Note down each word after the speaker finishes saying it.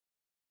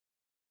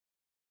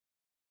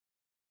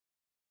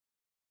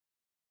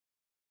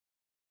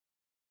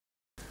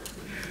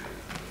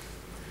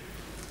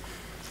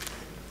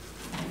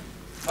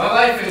My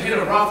life had hit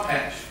a rough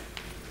patch.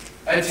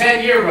 A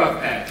 10-year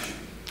rough patch.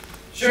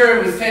 Sure,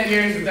 it was 10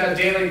 years without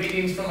daily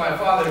beatings from my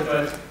father,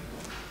 but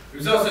it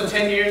was also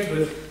 10 years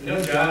with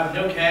no job,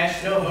 no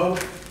cash, no hope,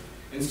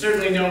 and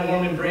certainly no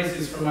warm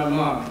embraces from my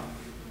mom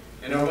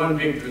and our one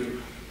big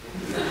group.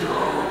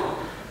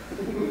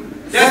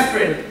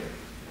 Desperate,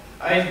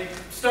 I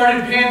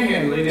started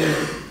panhandling,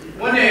 and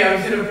one day I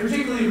was in a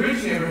particularly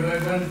rich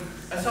neighborhood when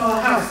I saw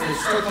a house that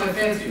struck my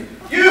fancy.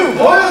 You,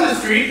 boy on the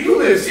street, who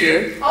lives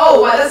here?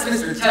 Oh, why, that's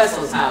Mr.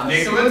 Tesla's house.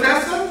 Nikola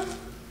Tesla?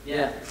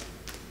 Yeah.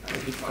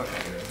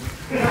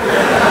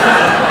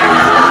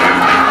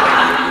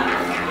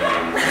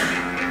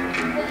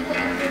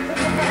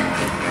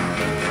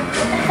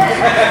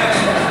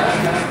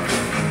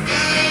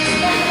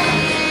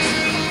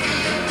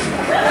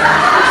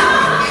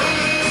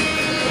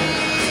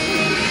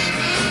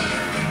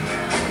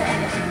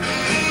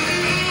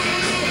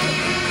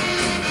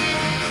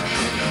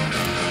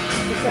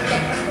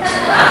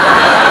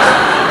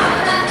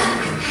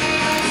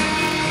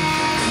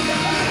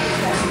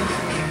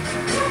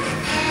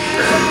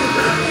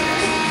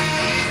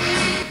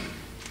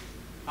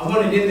 I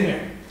wanted in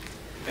there.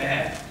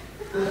 Bad.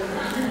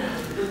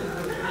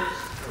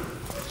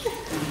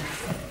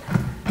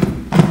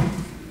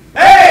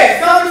 Hey,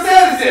 Thomas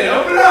Edison,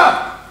 open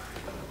up!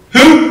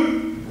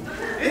 Who?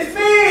 It's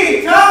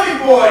me, Tommy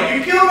Boy.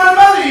 You killed my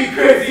mother, you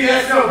crazy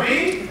SOB.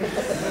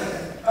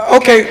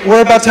 Okay,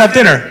 we're about to have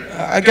dinner.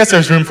 I guess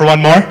there's room for one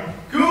more.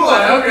 Cool,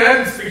 I hope you're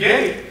having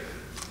spaghetti.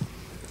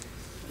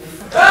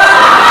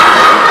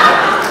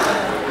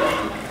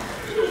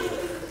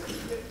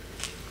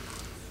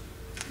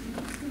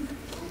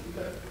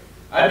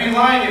 I'd be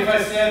lying if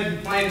I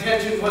said my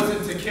intention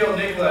wasn't to kill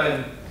Nikola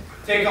and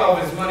take all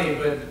of his money,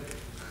 but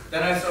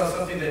then I saw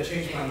something that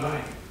changed my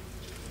mind.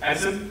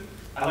 Edison,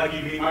 I'd like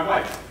you to meet my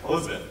wife,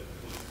 Elizabeth.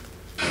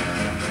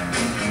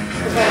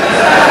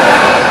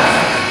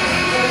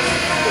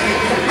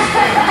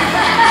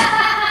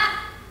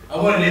 I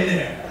wanted in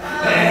there.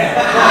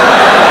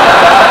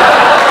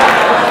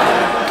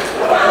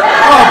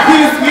 Oh,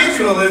 pleased to meet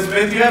you,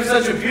 Elizabeth. You have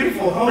such a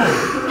beautiful home.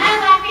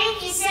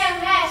 Thank you so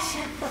much.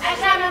 I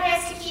try my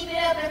best to keep it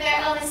up, but there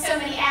are only so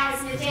many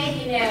hours in the day,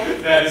 you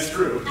know. That is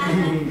true.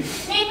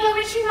 Nicola,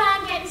 would you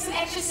mind getting some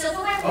extra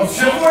silverware? Oh,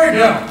 silverware?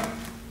 No.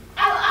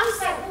 Oh, I'm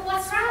sorry. Well,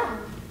 what's wrong?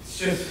 It's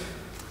just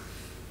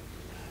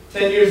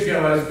 10 years ago,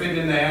 I was bitten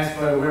in the ass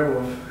by a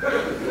werewolf.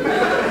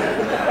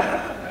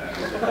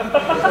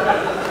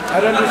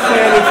 I'd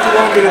understand if you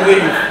want me to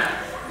leave.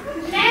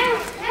 No.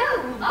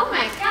 Oh,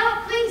 my God.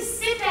 Please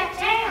sit back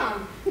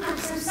down. I'm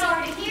so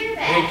sorry to hear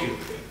that. Thank you.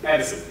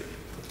 Edison,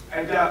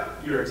 I doubt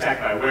you were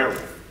attacked by a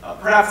werewolf.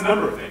 Perhaps a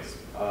number of things.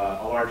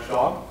 A large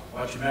dog.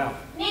 Watch your mouth.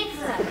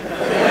 Nicola.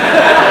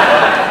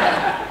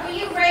 Were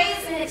you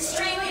raised in an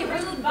extremely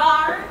rude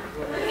barn?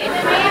 If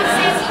a man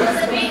says he was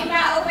bitten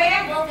by a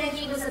werewolf, then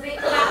he was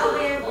bitten by a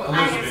werewolf. I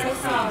am so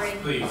sorry.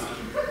 Please.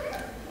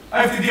 I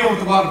have to deal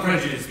with a lot of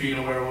prejudice being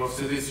a werewolf,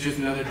 so this is just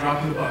another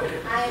drop in the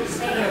bucket. I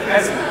understand.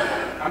 Edison,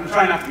 I'm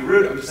trying not to be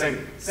rude. I'm just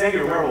saying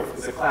you're a werewolf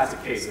is a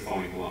classic case of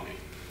phony baloney.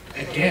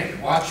 Again,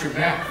 watch your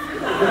mouth.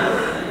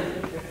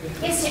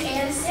 Mr.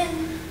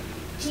 Edison,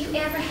 do you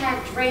ever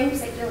have dreams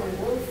that you're a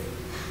wolf?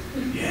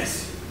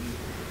 Yes.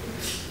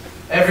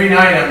 Every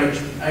night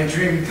I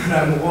dream that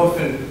I'm a wolf,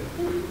 and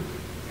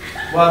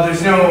well,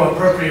 there's no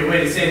appropriate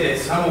way to say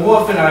this. I'm a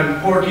wolf and I'm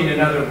porking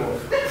another wolf.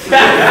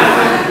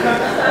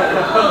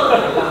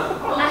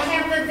 I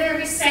have the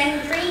very same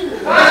dream.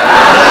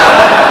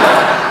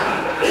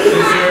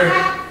 Does your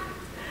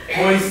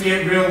voice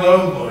get real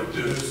low like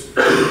this?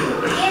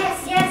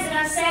 Yes, and I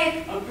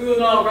say, I'm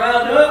feeling all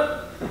riled up.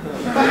 And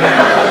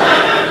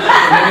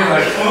then you're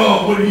like,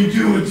 oh, what are you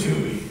doing to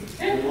me?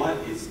 What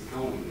is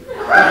going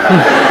on?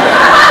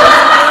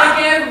 I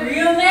get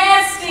real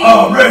nasty.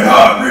 Oh, red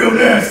hot, real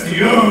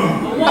nasty, I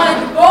want a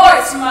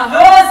divorce from my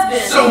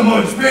husband. So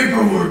much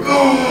paperwork,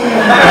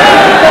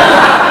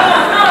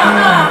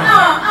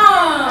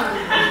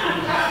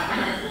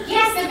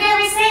 yes, the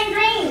very same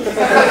dream.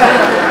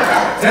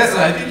 Tesla,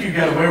 I think you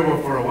got a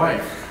werewolf for a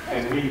wife.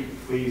 Can we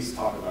please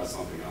talk about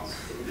something else?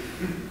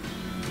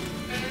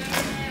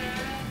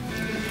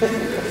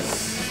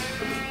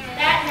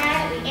 That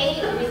night, we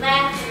ate, we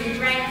laughed, and we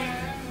drank.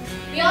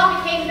 We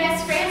all became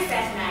best friends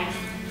that night.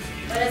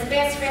 But as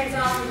best friends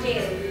often do,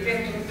 we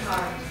drifted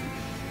apart.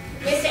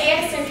 Mr.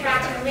 Edison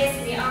tried to enlist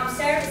in the armed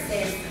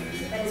services,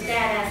 but his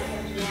bad eyes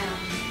kept him out.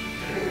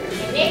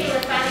 And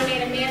Nikola finally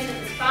made amends with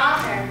his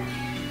father,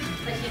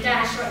 but he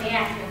died shortly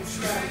after of a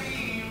stroke.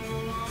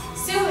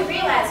 Soon we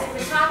realized we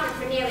were talking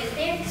for nearly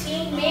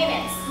 15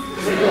 minutes.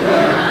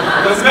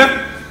 Elizabeth?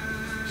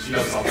 She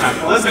does this all the time.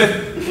 Elizabeth,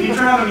 can you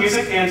turn on the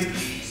music and...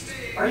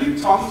 Are you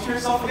talking to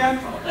yourself again?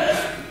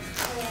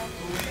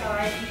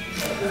 Sorry.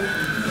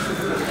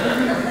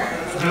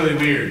 It's really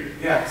weird.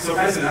 Yeah, so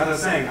Edison, as I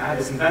was saying, I have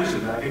this invention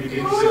that I think you'd be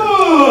interested in.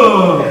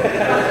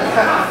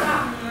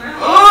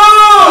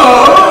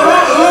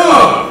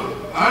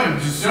 I'm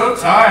just so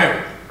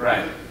tired.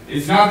 Right.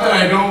 It's not that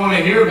I don't want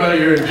to hear about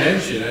your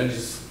invention, I'm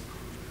just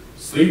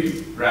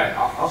sleepy. Right.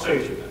 I'll show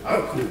you two then.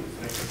 Oh, cool.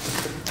 Thanks.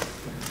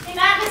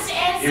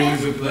 Edison. It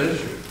was a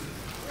pleasure.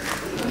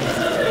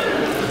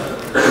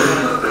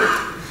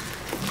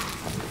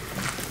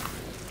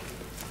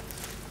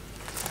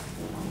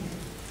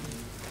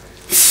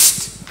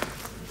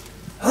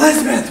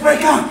 Elizabeth,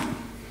 wake up!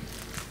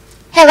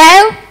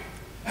 Hello?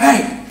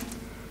 Hey!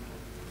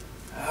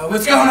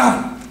 What's going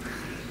on?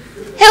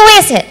 Who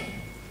is it?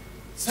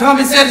 It's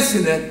Thomas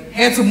Edison, that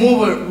handsome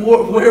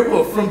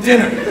werewolf from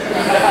dinner.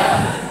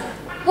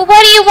 Well,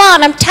 what do you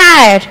want? I'm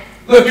tired.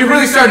 Look, you're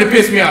really starting to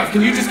piss me off.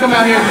 Can you just come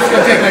out here? It's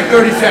gonna take like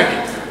 30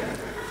 seconds.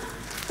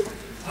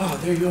 Oh,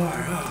 there you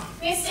are. Oh.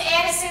 Mr.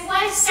 Edison,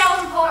 what is so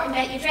important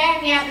that you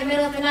dragged me out in the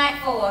middle of the night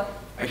for?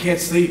 I can't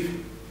sleep.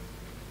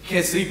 I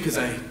can't sleep because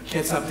I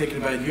can't stop thinking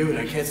about you, and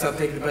I can't stop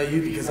thinking about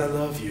you because I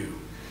love you.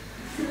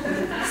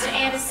 Mr.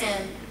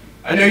 Edison.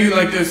 I know you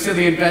like those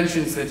silly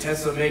inventions that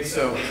Tesla makes,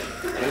 so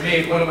I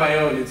made one of my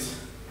own. It's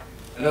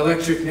an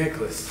electric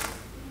necklace.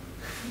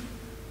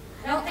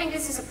 I don't think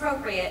this is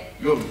appropriate.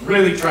 You're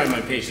really trying my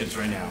patience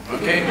right now,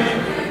 okay?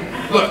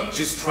 Look,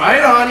 just try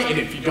it on, and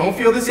if you don't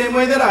feel the same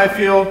way that I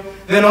feel,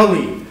 then I'll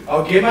leave.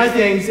 I'll get my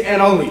things,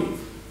 and I'll leave.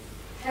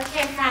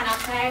 Okay, fine, I'll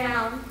try it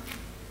on.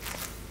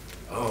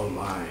 Oh,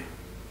 my.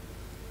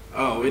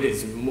 Oh, it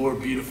is more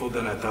beautiful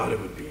than I thought it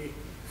would be.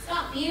 It's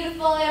not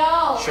beautiful at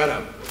all. Shut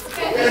up. It's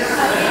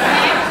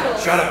natural.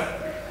 Shut up.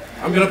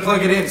 I'm gonna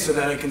plug it in so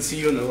that I can see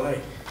you in the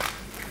light.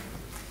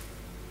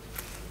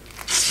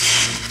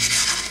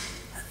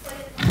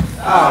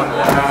 Oh, no.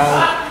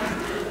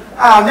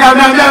 Oh, no,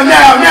 no, no,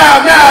 no,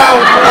 no,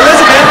 no!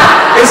 Elizabeth,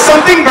 is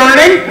something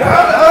burning?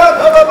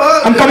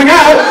 I'm coming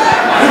out.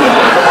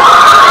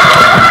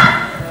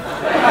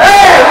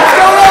 Hey, what's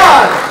going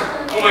on?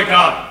 Oh my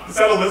God, is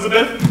that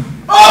Elizabeth?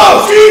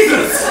 Oh,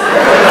 Jesus!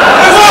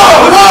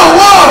 Whoa, whoa,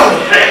 whoa!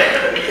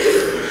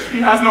 She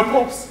has no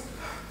pulse.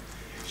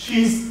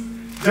 She's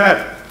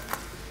dead.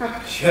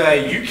 Yeah,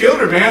 you killed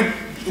her, man.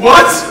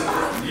 What?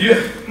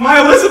 Yeah.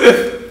 My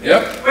Elizabeth!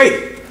 Yep. Wait,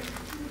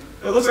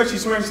 it looks like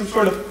she's wearing some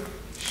sort of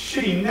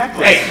shitty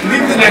necklace. Hey,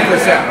 leave the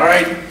necklace out, all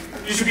right?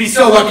 You should be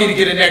so lucky to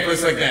get a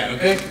necklace like that,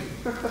 okay?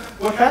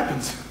 What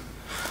happened?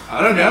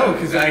 I don't know,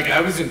 because I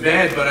was in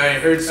bed, but I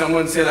heard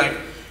someone say like,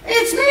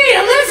 "It's me,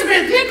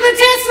 Elizabeth, Nikola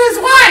Tesla's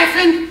wife,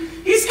 and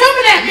he's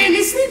coming at me, and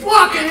he's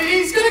sleepwalking, and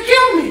he's gonna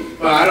kill me."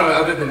 Well, I don't know,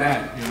 other than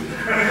that.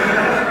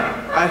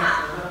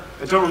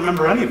 I don't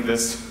remember any of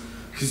this.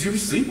 Because you were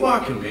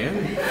sleepwalking,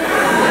 man.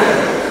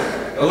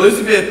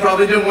 Elizabeth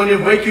probably didn't want to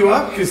wake you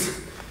up, because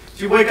if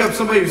you wake up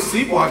somebody who's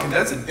sleepwalking,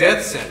 that's a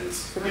death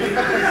sentence.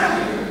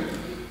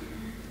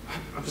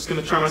 I'm just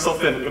gonna turn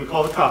myself in. I'm gonna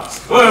call the cops.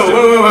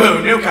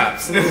 Whoa, no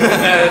cops.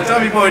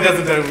 Tommy Boy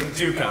doesn't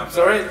do cops,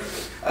 all right?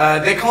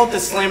 They call it the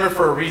slammer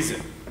for a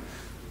reason.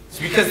 It's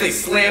because they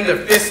slam their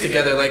fists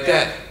together like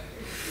that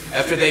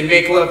after they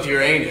make love to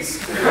your anus.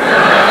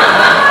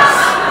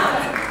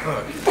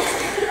 Look,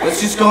 let's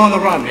just go on the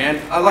run,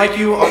 man. I like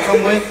you. I'll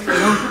come with, you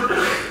know?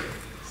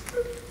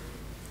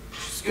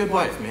 She's a good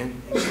wife,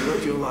 man. She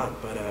loved you a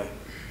lot, but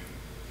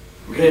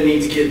we're gonna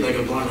need to get like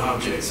a blunt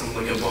object,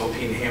 something like a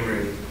ball-peen hammer,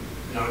 and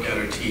knock out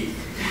her teeth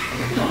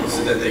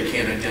so that they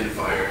can't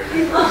identify her. I'm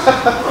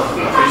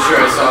pretty sure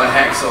I saw a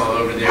hacksaw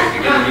over there.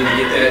 You're gonna need to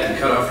get that and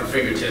cut off her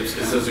fingertips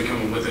because those are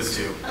coming with us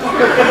too.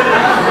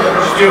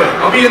 Just do it.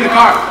 I'll be in the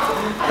car.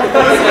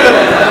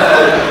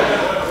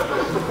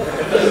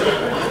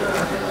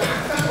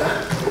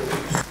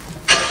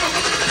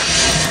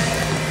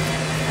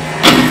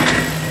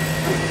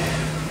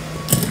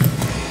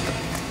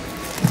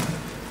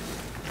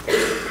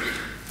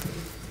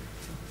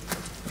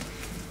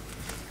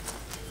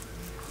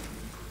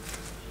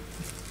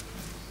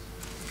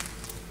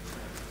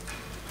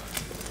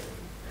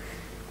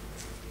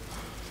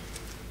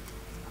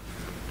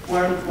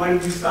 Why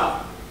did you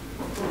stop?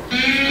 Look,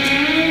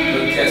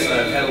 Tessa,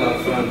 I've had a lot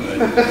of fun, but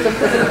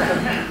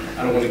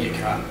I don't want to get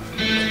caught.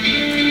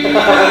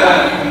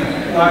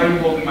 Why are you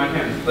holding my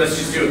hand? Let's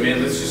just do it,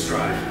 man. Let's just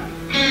drive.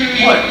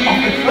 What,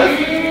 off the cliff?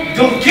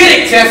 Don't get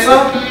it,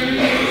 Tessa!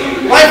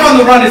 Life on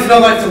the run is no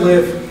life to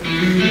live.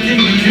 You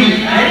didn't do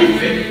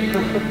anything.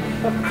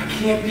 I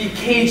can't be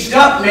caged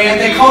up, man.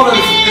 They called us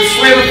the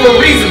slammer for a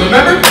reason,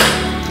 remember?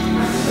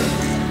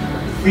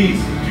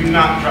 Please, do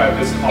not drive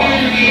this car.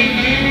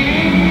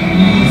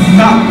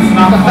 Stop, it's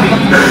not funny.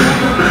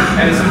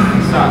 Edison,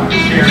 stop.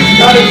 Here. You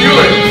gotta do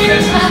it.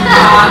 Edison.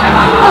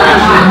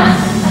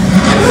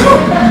 Edison,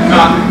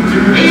 not do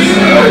this.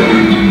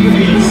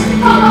 Please.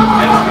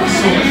 Edison, there's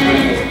so much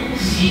good.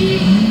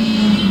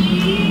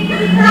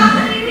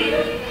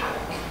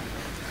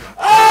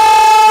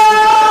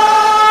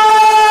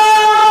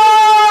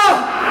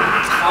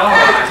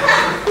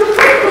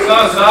 So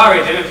sorry,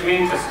 didn't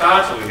mean to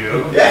startle you.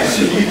 Yeah,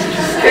 you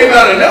just came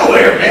out of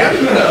nowhere, man.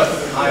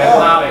 My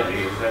apologies.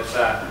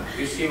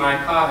 You see, my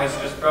car has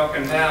just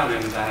broken down,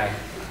 and I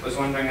was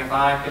wondering if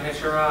I could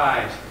hitch a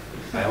ride.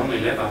 I only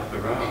live up the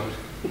road.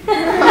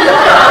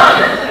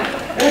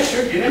 Yeah,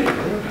 sure, get in.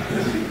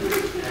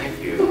 Thank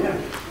you.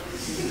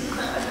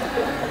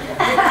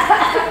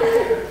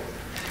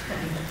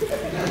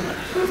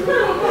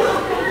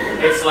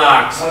 It's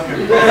locked.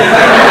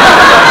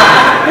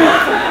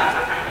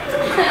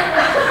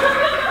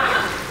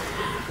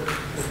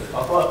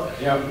 Buckle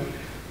up. Yep.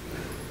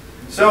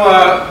 So,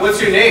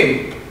 what's your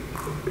name?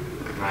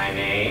 My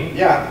name?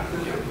 Yeah.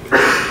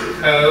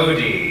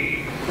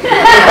 Cody.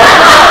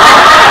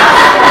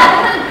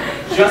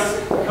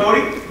 Just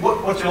Cody?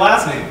 What's your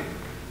last name?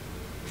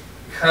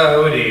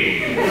 Cody.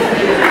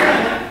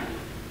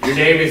 Your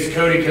name is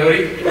Cody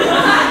Cody?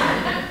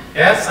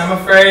 Yes, I'm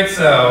afraid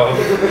so.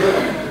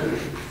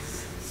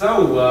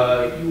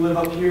 So, you live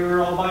up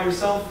here all by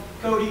yourself?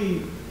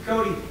 Cody?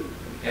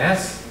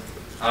 Yes,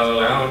 all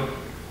alone.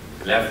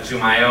 Left to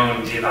my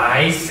own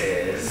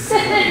devices. I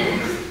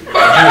do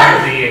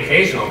have the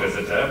occasional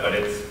visitor, but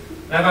it's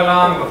never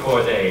long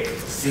before they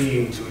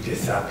seem to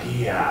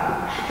disappear.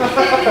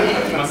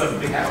 You must have a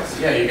big house.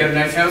 Yeah, you got a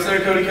nice house there,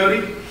 Cody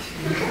Cody?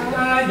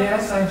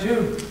 Yes, I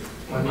do.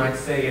 One might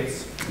say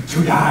it's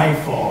to die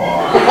for.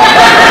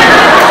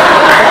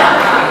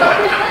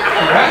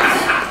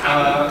 Congrats.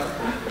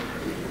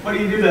 What do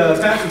you do to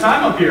pass the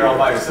time up here all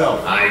by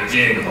yourself? I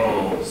dig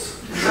holes.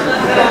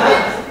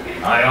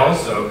 I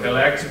also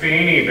collect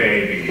Beanie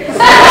Babies. Would you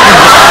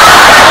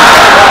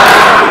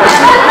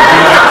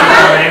like to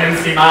come in and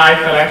see my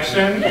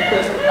collection?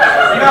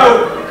 You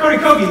know,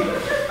 Cody,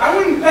 I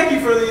wouldn't peg you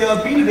for the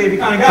Beanie Baby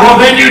kind of guy. Well,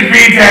 then you'd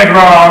be dead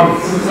wrong.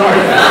 Sorry.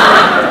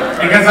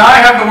 Because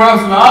I have the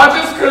world's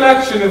largest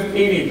collection of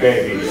Beanie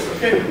Babies.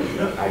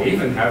 I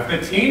even have the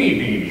teeny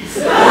beanies.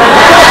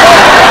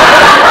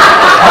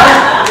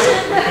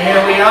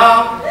 Here we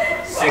are,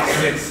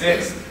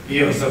 666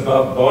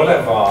 Beelzebub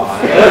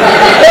Boulevard.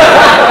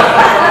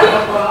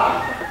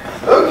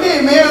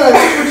 Okay, man, I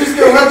think we're just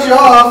gonna let you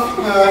off.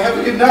 Have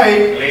a good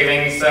night.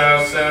 Leaving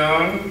so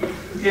soon?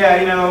 Yeah,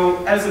 you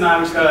know, Edison and I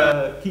just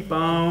gotta keep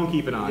on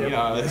keeping on. Yep. You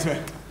know, that's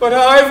right. But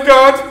I've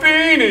got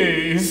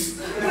beanies.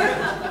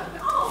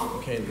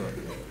 Okay, look,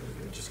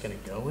 we're just gonna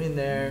go in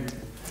there.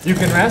 You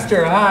can rest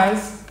your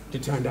eyes. To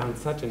turn down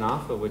such an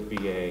offer would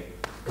be a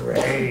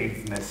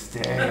grave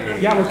mistake.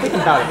 Yeah, we're thinking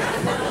about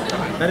it.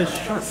 That is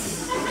sharp.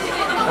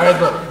 All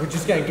right, look, we're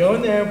just gonna go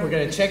in there. We're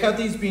gonna check out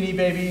these Beanie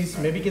Babies,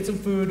 maybe get some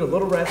food, a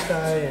little rest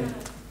eye, and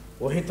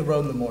we'll hit the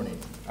road in the morning.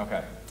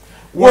 Okay.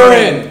 We're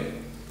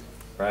in.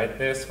 Right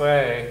this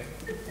way.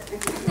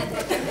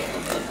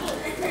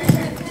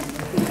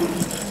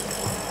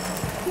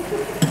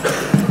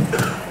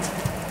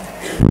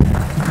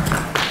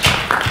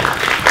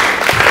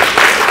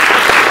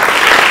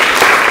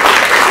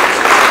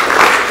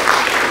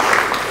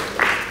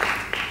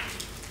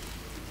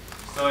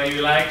 So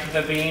you liked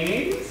the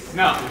beanies?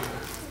 No,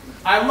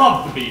 I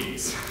love the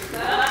beanies.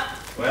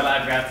 Well,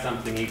 I've got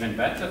something even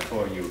better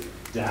for you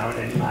down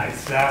in my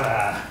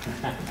cellar.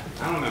 I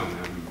don't know,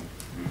 man.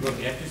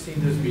 Look, after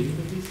seeing those Beanie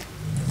Babies,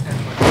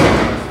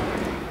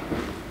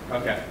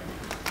 Okay.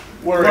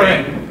 We're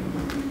in.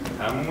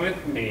 Come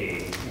with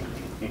me.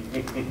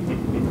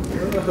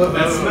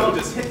 That smell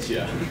just hit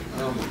you.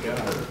 oh my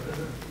god.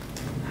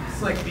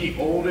 It's like the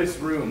oldest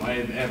room I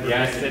have ever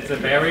Yes, been in. it's a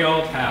very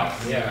old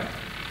house. Yeah.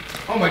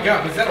 Oh my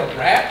god, was that a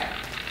rat?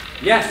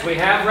 Yes, we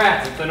have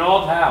rats. It's an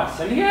old house.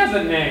 And he has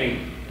a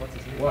name. What's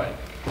his name? What?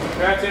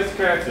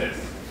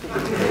 Curtis.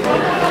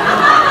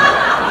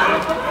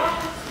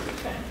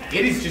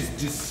 It is just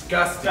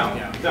disgusting.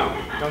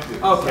 Don't do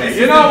it. Okay, This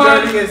you is know the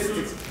what? dirtiest-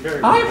 it's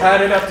very I've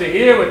had it up to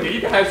here with you. You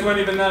guys weren't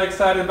even that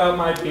excited about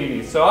my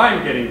beanies, so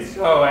I'm getting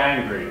so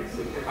angry.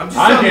 I'm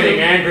I'm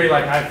getting angry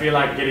like I feel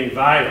like getting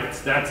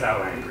violence. That's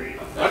how angry.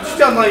 I'm just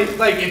telling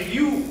like if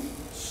you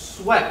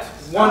sweat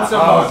once a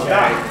month. Okay.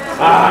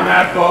 I'm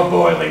at the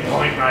boiling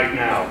point right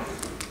now.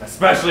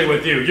 Especially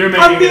with you. You're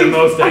making me the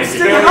most angry.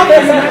 sticking up for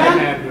you,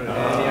 man.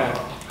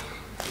 Yeah.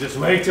 Just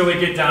wait till we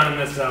get down in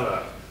the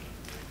cellar.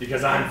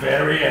 Because I'm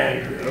very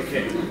angry.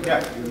 Okay.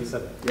 Yeah, you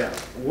said that.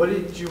 Yeah. What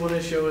did you want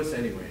to show us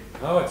anyway?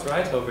 Oh, it's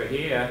right over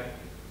here.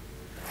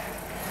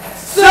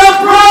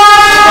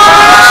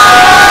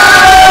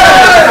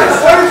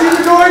 What is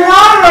even going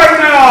on right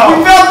now? You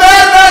felt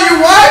bad about your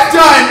wife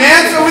dying,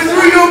 man, so we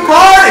threw you a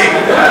party.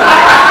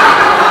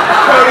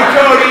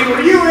 Cody, were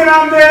you in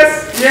on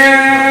this?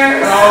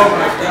 Yes. Oh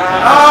my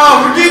god. Oh,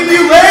 we're getting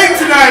you laid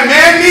tonight,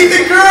 man. Meet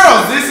the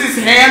girls. This is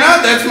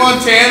Hannah, that's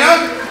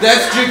Montana,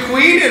 that's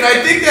Jaqueen, and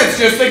I think that's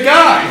just a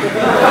guy.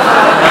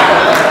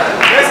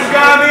 This is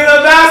gonna be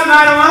the best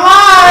night of my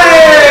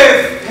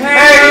life!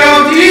 Hey,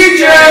 yo,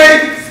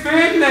 DJ!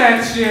 Spin that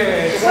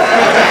shit!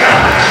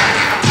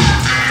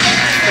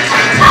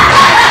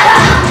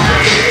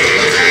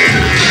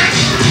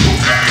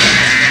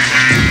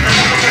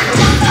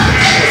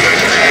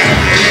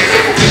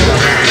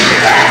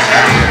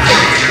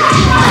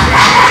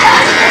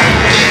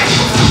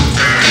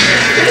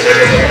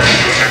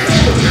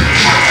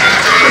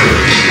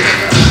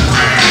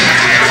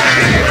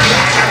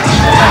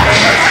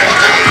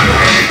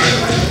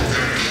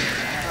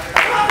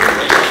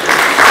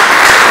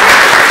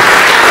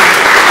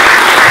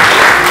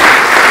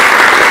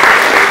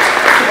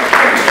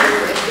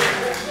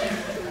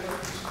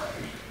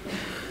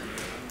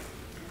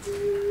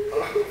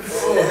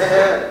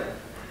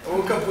 I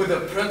woke up with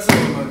a pretzel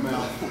in my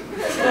mouth.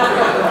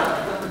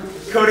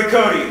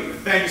 Cody,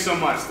 thank you so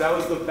much. That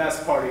was the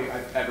best party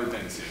I've ever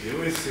been to. It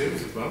was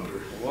a bumper.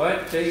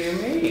 What do you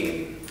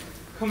mean?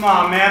 Come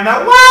on, man.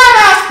 That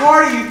wild-ass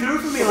party you threw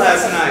for me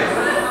last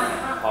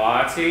night.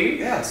 Party?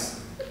 Yes.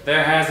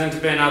 There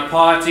hasn't been a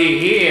party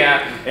here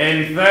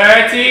in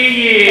 30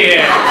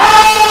 years.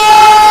 Oh!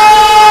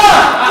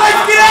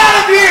 Let's get out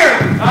of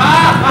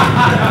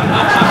here!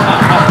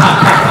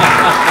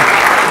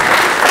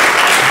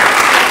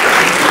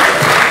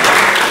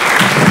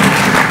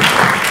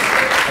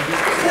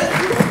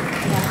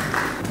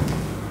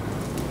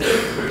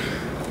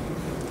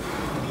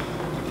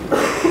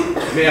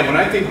 Man, when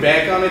I think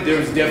back on it, there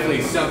was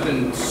definitely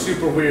something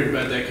super weird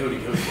about that Cody.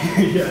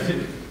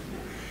 Yeah.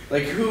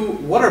 Like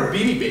what are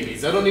Beanie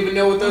Babies? I don't even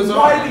know what those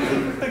Why are. did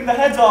you take the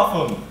heads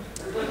off them?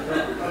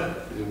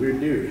 He's a weird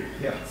dude.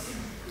 Yeah.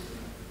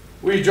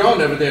 What are you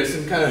drawing over there?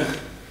 Some kind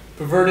of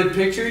perverted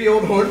picture, you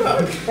old horn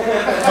dog?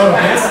 Oh,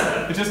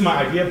 this? It's just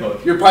my idea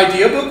book. Your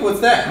idea book? What's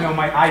that? No,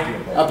 my idea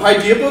book. A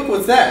idea book?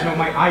 What's that? No,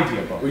 my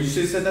idea book. Well, you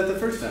should have said that the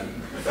first time.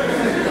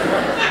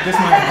 Just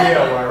my idea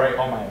where I write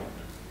all my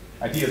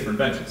ideas for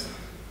inventions.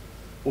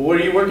 Well,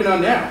 what are you working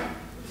on now?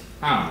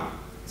 I don't know.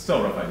 It's still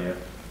a rough idea.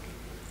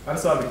 I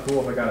just thought it'd be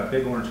cool if I got a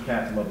big orange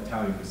cat to love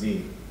Italian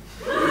cuisine.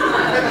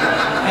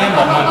 And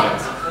love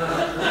Mondays.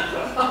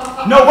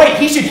 No, wait,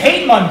 he should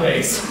hate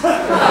Mondays!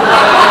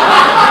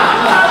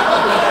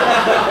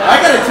 I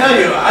gotta tell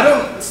you, I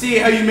don't see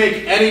how you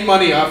make any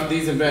money off of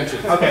these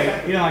inventions.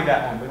 Okay, you don't like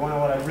that one, but you wanna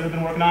know what I've really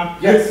been working on?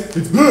 Yes.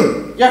 It's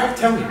good! Yeah,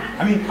 tell me.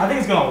 I mean, I think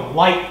it's gonna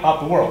light up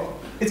the world.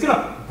 It's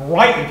gonna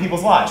brighten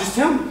people's lives. Just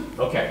tell me.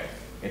 Okay,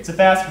 it's a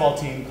basketball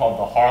team called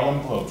the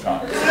Harlem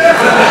Globetrotters.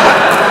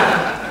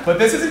 But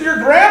this isn't your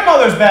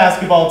grandmother's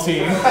basketball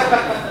team.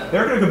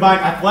 They're going to combine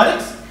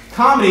athletics,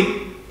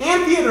 comedy,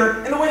 and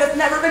theater in a way that's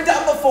never been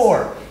done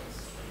before.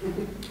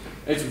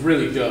 It's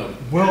really dumb.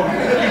 Well, I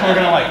think people are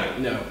going to like it.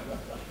 No.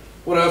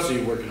 What else are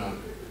you working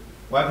on?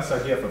 Well, I have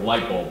this idea for the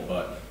light bulb,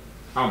 but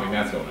I don't think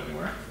that's going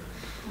anywhere.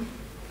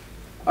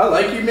 I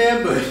like you,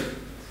 man, but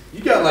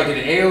you got like an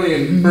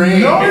alien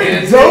brain. No,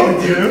 man. you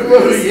don't, dude.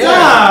 Oh, yeah.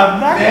 Stop,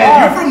 knock it Man,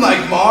 off. you're from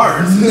like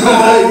Mars. No.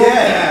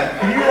 Yeah.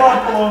 Can you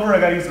pull over? I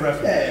gotta use the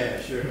restroom.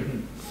 Yeah, sure.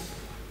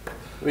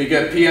 Well, you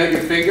got pee out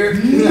your finger? No,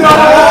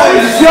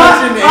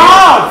 Shut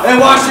up! And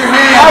wash your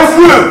hands. I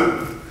will!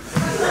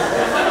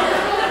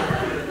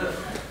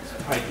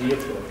 Idea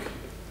book.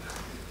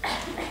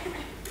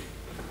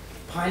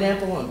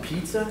 Pineapple on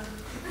pizza?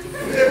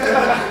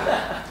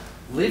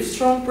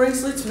 Livestrong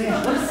bracelets?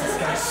 Man, what is this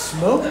guy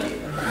smoking?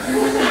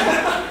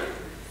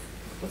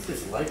 What's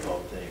this light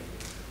bulb thing?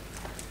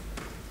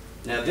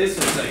 Now this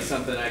looks like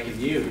something I can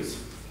use.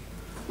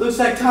 Looks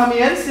like Tommy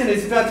Edison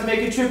is about to make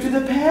a trip to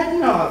the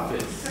patent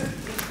office.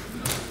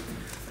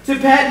 To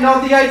patent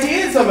all the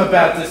ideas I'm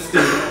about to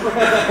steal.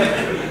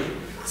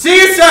 See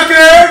you,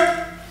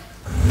 sucker!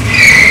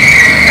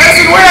 That's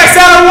the way I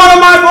sat on one of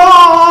my balls!